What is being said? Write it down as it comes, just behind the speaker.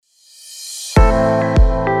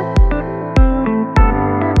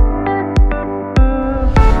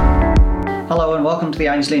the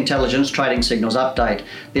Ainslie Intelligence Trading Signals update.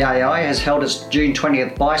 The AI has held its June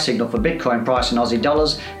 20th buy signal for Bitcoin price in Aussie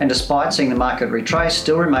dollars, and despite seeing the market retrace,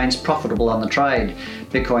 still remains profitable on the trade.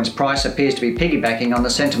 Bitcoin's price appears to be piggybacking on the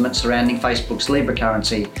sentiment surrounding Facebook's Libra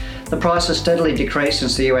currency. The price has steadily decreased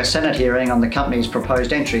since the US Senate hearing on the company's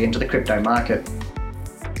proposed entry into the crypto market.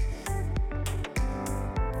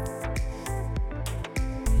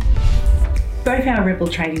 Both our Ripple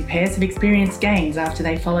trading pairs have experienced gains after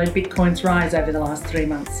they followed Bitcoin's rise over the last 3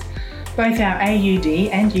 months. Both our AUD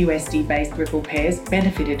and USD-based Ripple pairs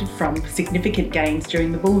benefited from significant gains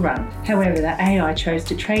during the bull run. However, the AI chose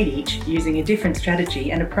to trade each using a different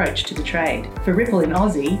strategy and approach to the trade. For Ripple in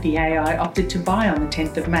Aussie, the AI opted to buy on the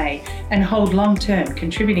 10th of May and hold long-term,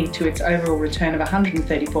 contributing to its overall return of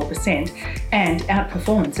 134% and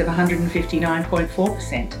outperformance of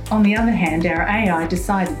 159.4%. On the other hand, our AI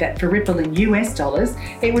decided that for Ripple in US dollars,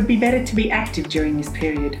 it would be better to be active during this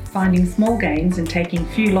period, finding small gains and taking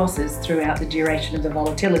few losses throughout the duration of the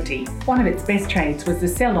volatility. One of its best trades was the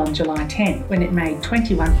sell on July 10, when it made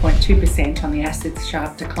 21.2% on the asset's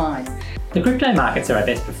sharp decline. The crypto markets are our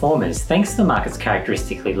best performers thanks to the market's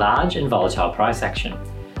characteristically large and volatile price action.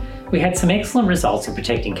 We had some excellent results in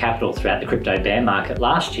protecting capital throughout the crypto bear market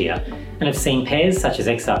last year and have seen pairs such as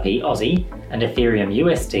XRP Aussie and Ethereum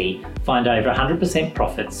USD find over 100%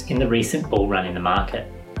 profits in the recent bull run in the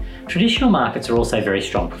market. Traditional markets are also very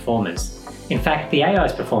strong performers. In fact, the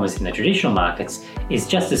AI's performance in the traditional markets is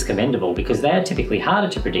just as commendable because they are typically harder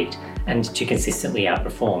to predict and to consistently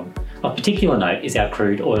outperform. Of particular note is our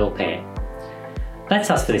crude oil pair. That's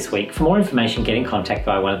us for this week. For more information, get in contact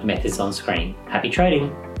via one of the methods on screen. Happy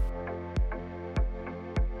trading!